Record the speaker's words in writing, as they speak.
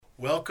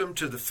Welcome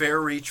to the Fair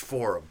Reach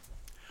Forum.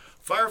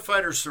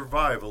 Firefighter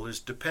survival is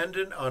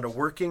dependent on a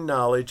working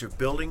knowledge of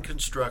building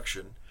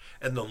construction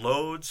and the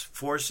loads,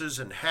 forces,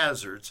 and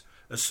hazards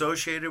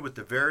associated with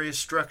the various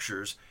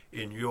structures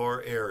in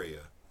your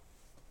area.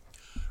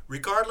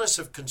 Regardless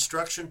of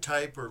construction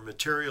type or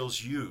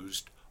materials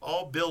used,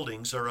 all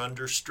buildings are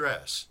under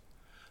stress.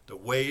 The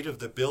weight of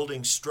the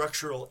building's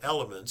structural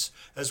elements,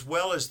 as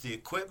well as the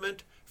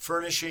equipment,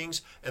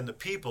 furnishings, and the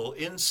people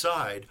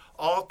inside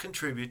all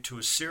contribute to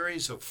a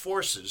series of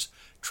forces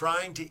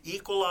trying to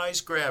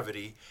equalize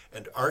gravity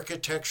and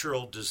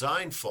architectural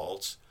design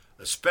faults,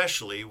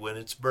 especially when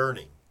it's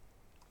burning.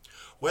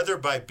 Whether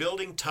by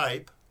building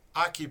type,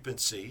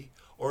 occupancy,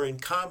 or in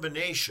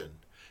combination,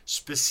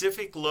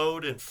 specific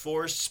load and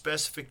force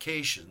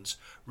specifications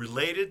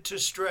related to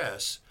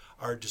stress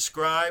are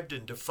described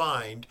and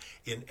defined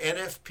in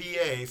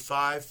NFPA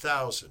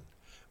 5000,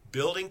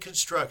 Building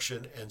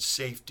Construction and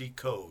Safety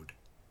Code.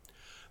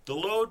 The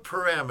load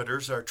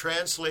parameters are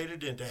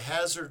translated into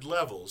hazard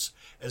levels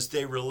as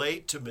they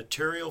relate to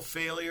material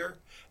failure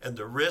and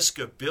the risk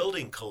of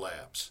building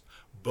collapse,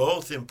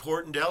 both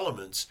important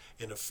elements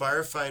in a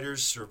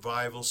firefighter's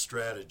survival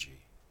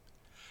strategy.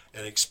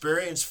 An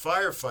experienced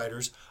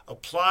firefighter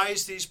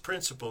applies these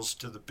principles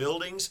to the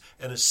buildings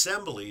and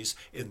assemblies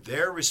in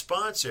their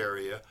response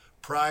area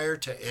prior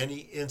to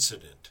any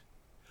incident.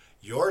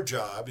 Your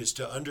job is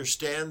to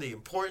understand the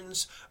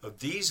importance of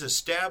these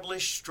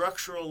established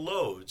structural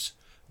loads,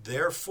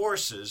 their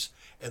forces,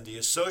 and the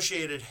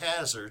associated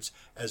hazards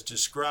as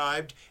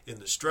described in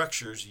the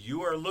structures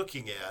you are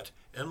looking at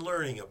and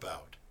learning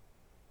about.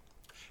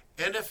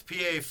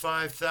 NFPA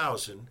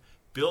 5000,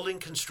 Building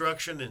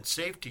Construction and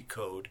Safety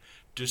Code,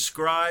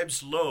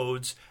 describes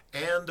loads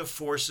and the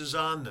forces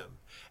on them,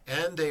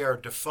 and they are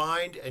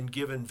defined and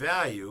given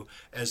value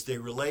as they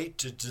relate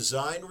to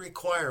design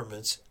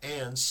requirements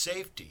and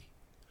safety.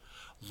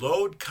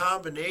 Load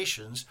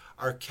combinations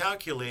are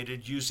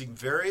calculated using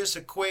various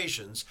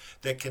equations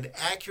that can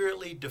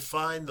accurately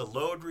define the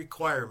load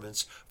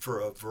requirements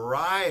for a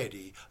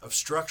variety of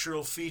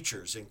structural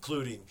features,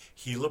 including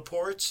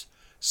heliports,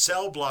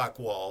 cell block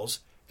walls,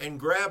 and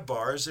grab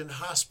bars in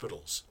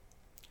hospitals.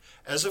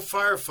 As a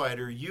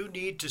firefighter, you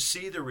need to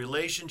see the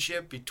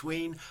relationship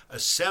between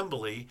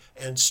assembly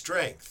and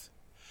strength.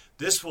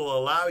 This will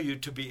allow you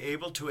to be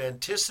able to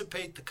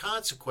anticipate the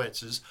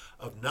consequences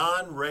of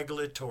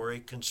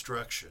non-regulatory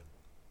construction.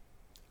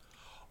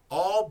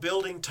 All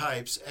building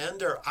types and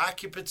their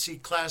occupancy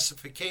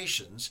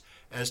classifications,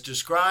 as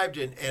described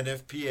in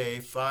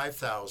NFPA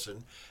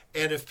 5000,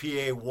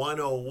 NFPA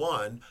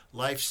 101,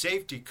 Life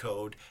Safety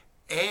Code,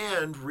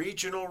 and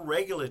regional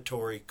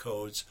regulatory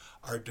codes,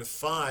 are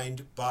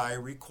defined by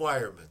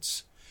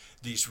requirements.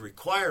 These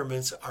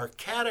requirements are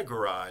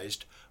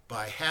categorized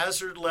by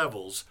hazard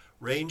levels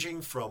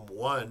ranging from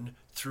 1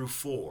 through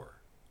 4.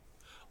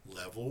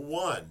 Level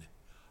 1.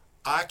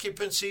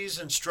 Occupancies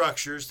and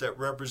structures that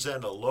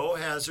represent a low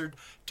hazard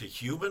to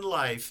human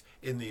life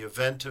in the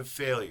event of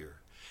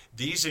failure.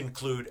 These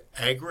include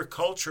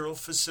agricultural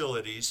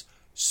facilities,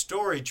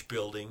 storage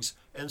buildings,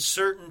 and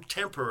certain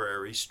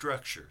temporary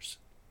structures.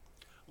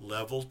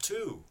 Level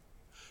 2.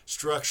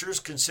 Structures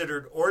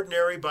considered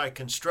ordinary by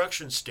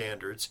construction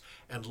standards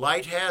and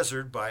light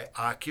hazard by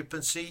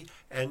occupancy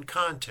and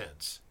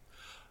contents.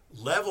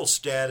 Level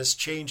status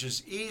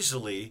changes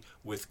easily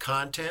with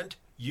content,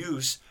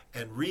 use,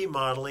 and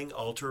remodeling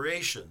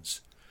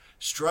alterations.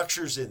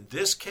 Structures in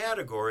this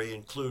category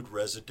include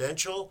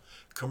residential,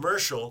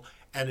 commercial,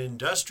 and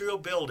industrial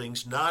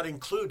buildings not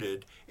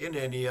included in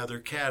any other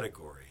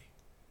category.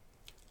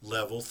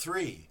 Level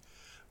 3.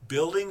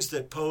 Buildings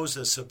that pose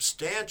a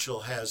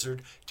substantial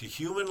hazard to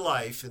human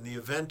life in the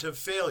event of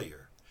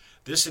failure.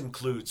 This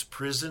includes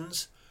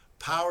prisons,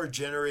 power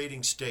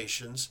generating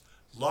stations,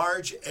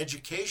 large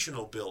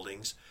educational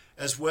buildings,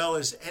 as well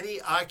as any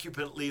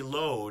occupantly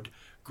load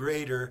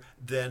greater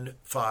than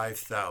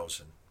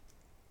 5,000.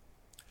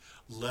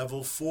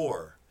 Level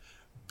 4.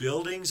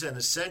 Buildings and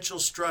essential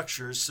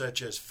structures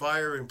such as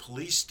fire and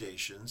police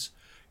stations,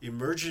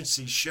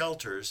 emergency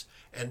shelters,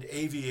 and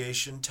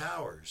aviation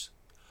towers.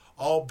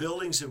 All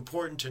buildings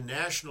important to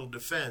national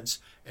defense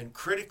and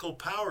critical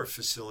power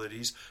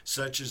facilities,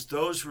 such as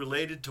those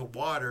related to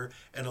water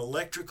and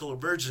electrical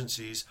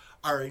emergencies,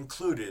 are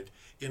included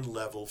in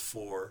Level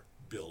 4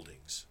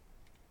 buildings.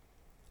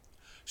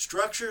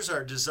 Structures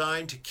are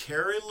designed to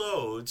carry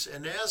loads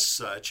and as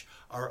such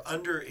are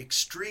under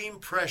extreme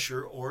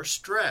pressure or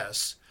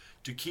stress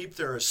to keep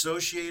their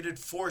associated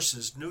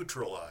forces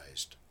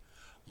neutralized.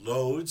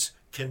 Loads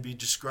can be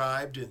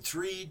described in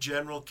 3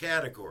 general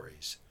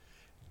categories: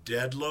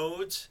 dead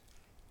loads,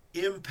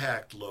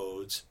 impact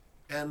loads,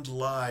 and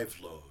live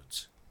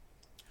loads.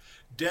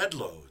 Dead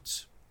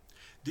loads.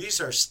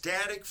 These are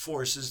static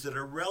forces that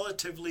are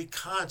relatively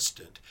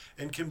constant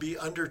and can be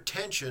under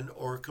tension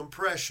or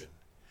compression.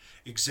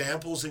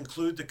 Examples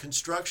include the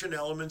construction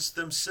elements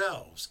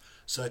themselves,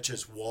 such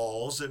as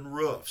walls and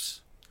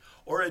roofs,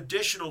 or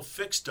additional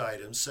fixed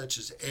items such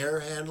as air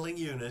handling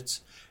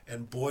units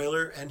and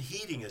boiler and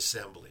heating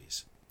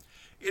assemblies.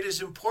 It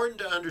is important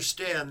to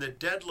understand that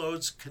dead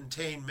loads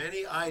contain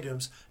many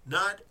items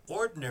not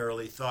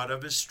ordinarily thought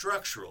of as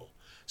structural,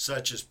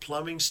 such as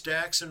plumbing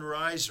stacks and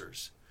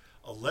risers,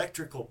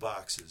 electrical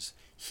boxes,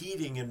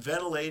 heating and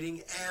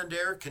ventilating, and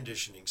air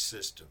conditioning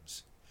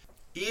systems.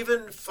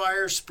 Even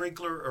fire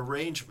sprinkler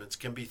arrangements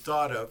can be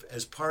thought of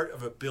as part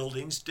of a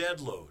building's dead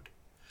load.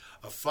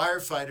 A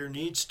firefighter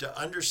needs to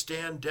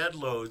understand dead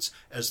loads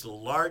as the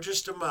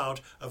largest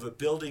amount of a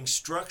building's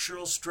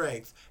structural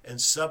strength and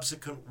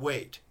subsequent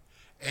weight,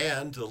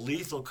 and the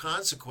lethal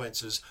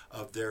consequences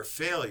of their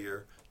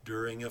failure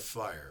during a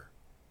fire.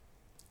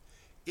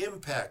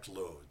 Impact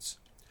loads.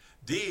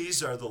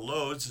 These are the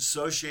loads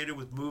associated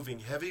with moving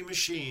heavy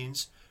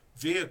machines,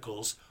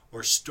 vehicles,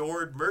 or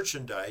stored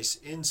merchandise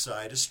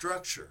inside a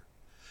structure.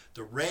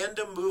 The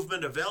random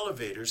movement of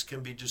elevators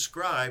can be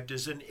described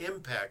as an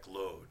impact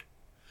load.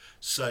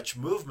 Such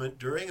movement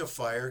during a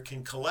fire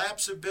can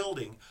collapse a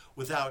building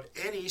without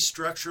any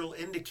structural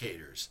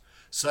indicators,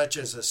 such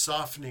as a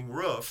softening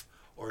roof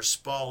or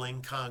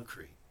spalling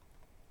concrete.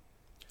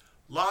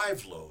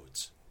 Live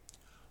loads.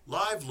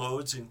 Live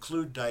loads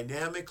include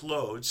dynamic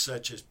loads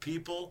such as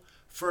people,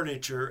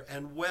 furniture,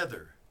 and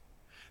weather.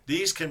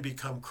 These can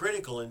become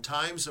critical in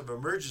times of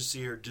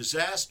emergency or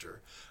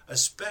disaster,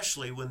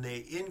 especially when they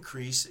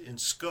increase in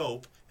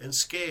scope and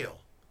scale.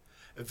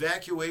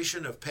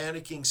 Evacuation of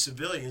panicking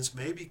civilians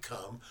may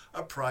become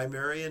a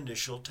primary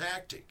initial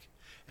tactic,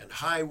 and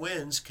high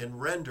winds can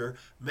render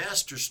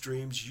master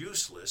streams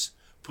useless,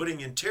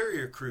 putting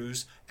interior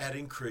crews at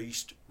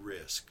increased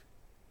risk.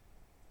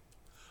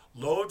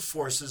 Load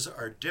forces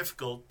are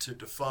difficult to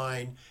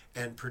define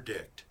and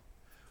predict.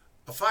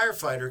 A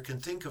firefighter can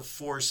think of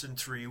force in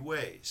three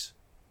ways.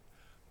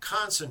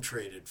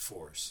 Concentrated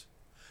force.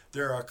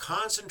 There are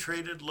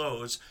concentrated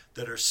loads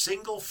that are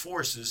single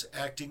forces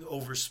acting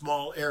over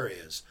small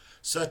areas,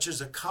 such as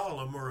a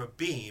column or a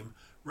beam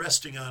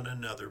resting on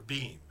another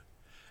beam.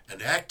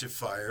 An active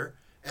fire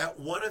at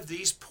one of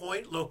these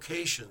point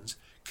locations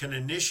can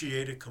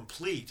initiate a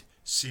complete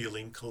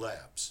ceiling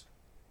collapse.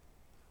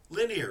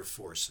 Linear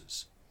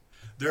forces.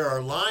 There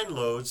are line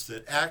loads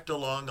that act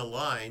along a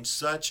line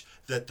such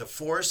that the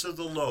force of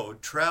the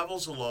load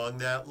travels along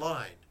that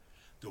line.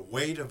 The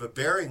weight of a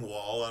bearing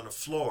wall on a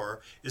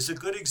floor is a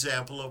good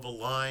example of a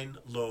line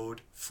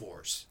load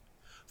force.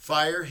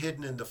 Fire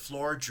hidden in the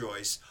floor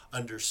joists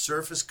under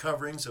surface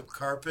coverings of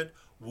carpet,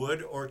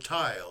 wood, or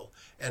tile,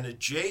 and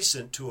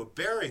adjacent to a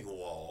bearing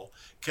wall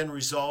can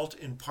result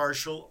in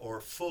partial or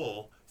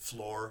full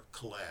floor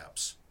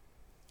collapse.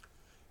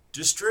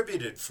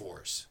 Distributed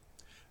force.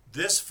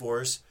 This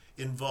force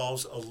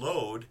involves a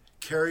load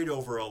carried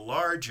over a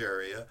large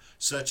area,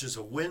 such as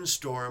a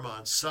windstorm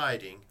on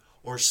siding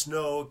or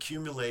snow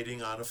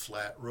accumulating on a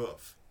flat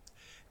roof.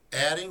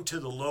 Adding to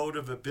the load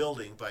of a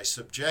building by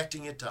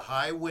subjecting it to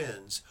high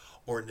winds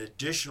or an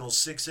additional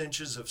 6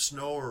 inches of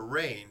snow or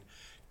rain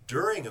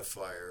during a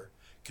fire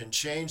can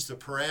change the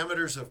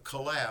parameters of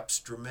collapse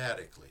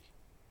dramatically.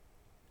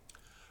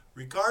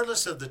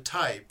 Regardless of the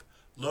type,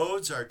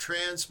 loads are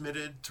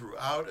transmitted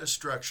throughout a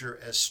structure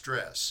as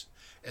stress,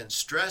 and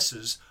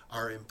stresses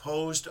are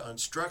imposed on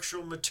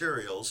structural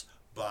materials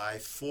by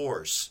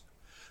force.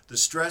 The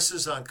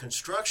stresses on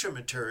construction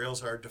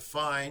materials are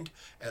defined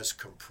as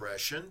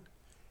compression,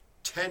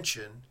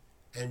 tension,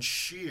 and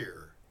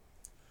shear.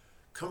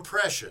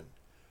 Compression,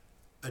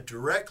 a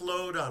direct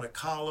load on a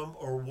column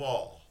or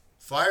wall.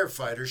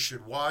 Firefighters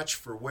should watch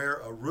for where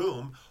a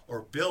room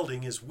or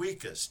building is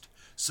weakest,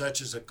 such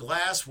as a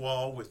glass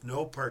wall with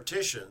no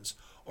partitions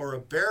or a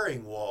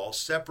bearing wall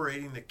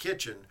separating the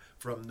kitchen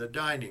from the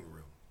dining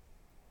room.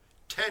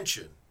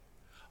 Tension,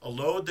 a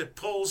load that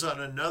pulls on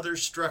another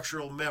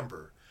structural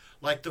member,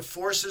 like the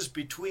forces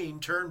between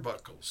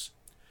turnbuckles.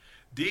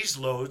 These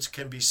loads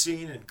can be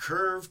seen in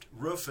curved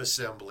roof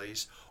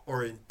assemblies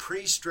or in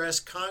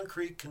pre-stressed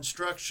concrete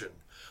construction,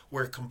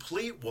 where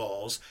complete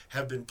walls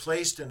have been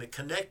placed in a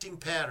connecting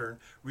pattern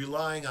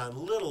relying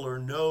on little or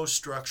no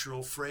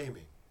structural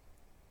framing.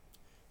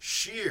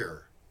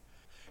 Shear.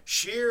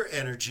 Shear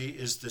energy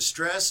is the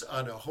stress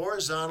on a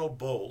horizontal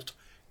bolt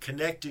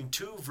connecting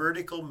two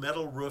vertical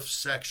metal roof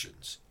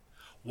sections.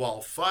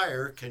 While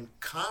fire can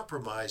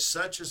compromise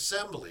such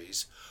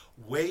assemblies,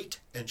 weight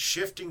and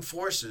shifting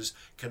forces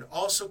can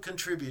also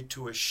contribute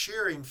to a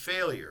shearing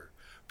failure,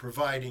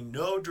 providing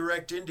no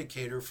direct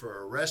indicator for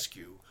a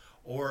rescue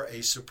or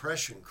a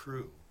suppression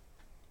crew.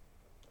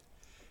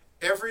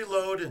 Every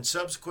load and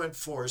subsequent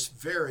force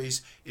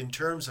varies in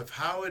terms of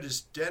how it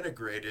is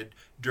denigrated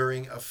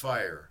during a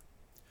fire.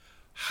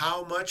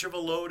 How much of a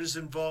load is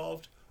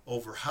involved,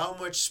 over how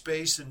much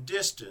space and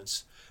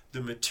distance,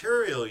 the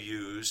material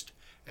used,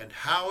 and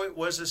how it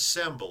was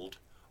assembled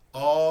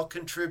all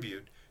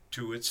contribute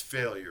to its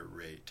failure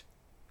rate.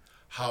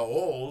 How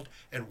old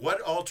and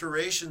what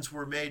alterations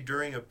were made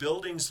during a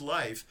building's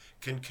life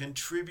can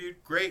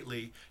contribute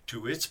greatly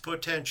to its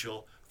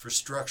potential for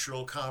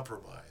structural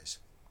compromise.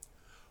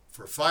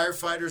 For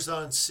firefighters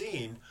on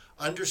scene,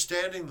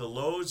 understanding the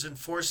loads and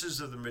forces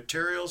of the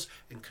materials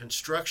and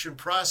construction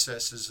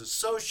processes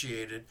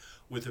associated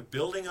with a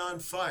building on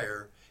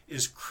fire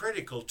is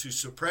critical to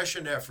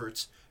suppression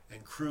efforts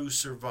and crew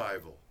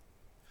survival.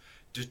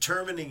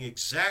 Determining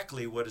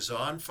exactly what is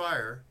on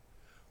fire,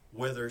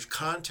 whether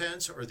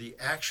contents or the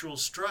actual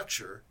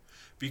structure,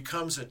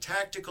 becomes a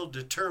tactical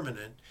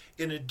determinant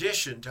in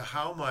addition to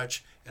how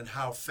much and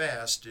how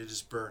fast it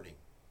is burning.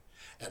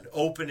 An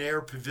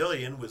open-air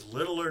pavilion with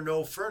little or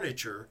no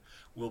furniture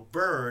will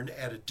burn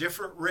at a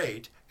different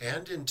rate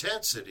and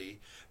intensity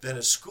than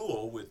a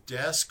school with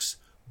desks,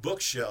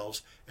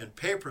 bookshelves, and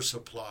paper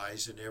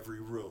supplies in every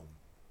room.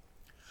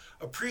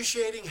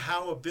 Appreciating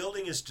how a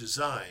building is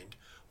designed,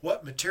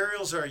 what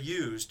materials are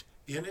used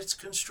in its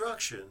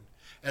construction,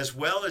 as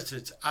well as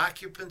its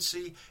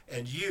occupancy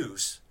and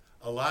use,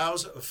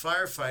 allows a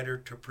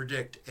firefighter to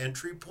predict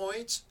entry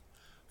points,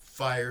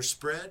 fire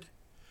spread,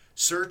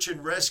 search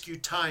and rescue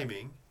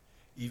timing,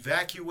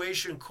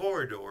 evacuation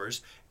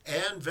corridors,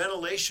 and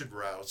ventilation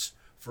routes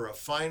for a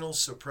final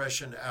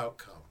suppression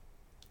outcome.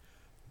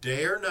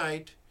 Day or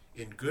night,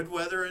 in good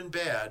weather and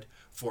bad,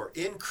 for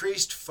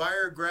increased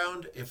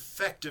fireground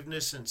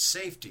effectiveness and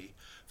safety,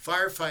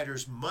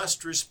 firefighters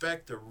must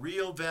respect the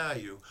real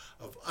value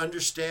of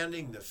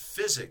understanding the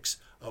physics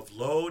of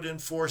load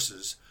and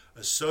forces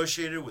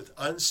associated with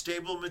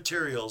unstable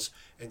materials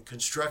and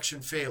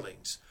construction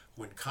failings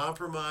when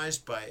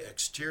compromised by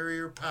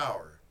exterior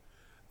power,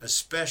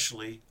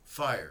 especially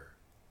fire.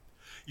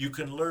 You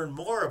can learn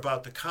more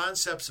about the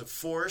concepts of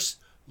force,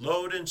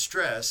 load, and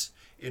stress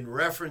in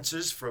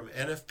references from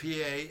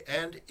NFPA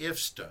and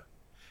IFSTA,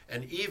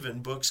 and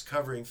even books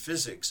covering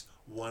Physics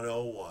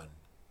 101.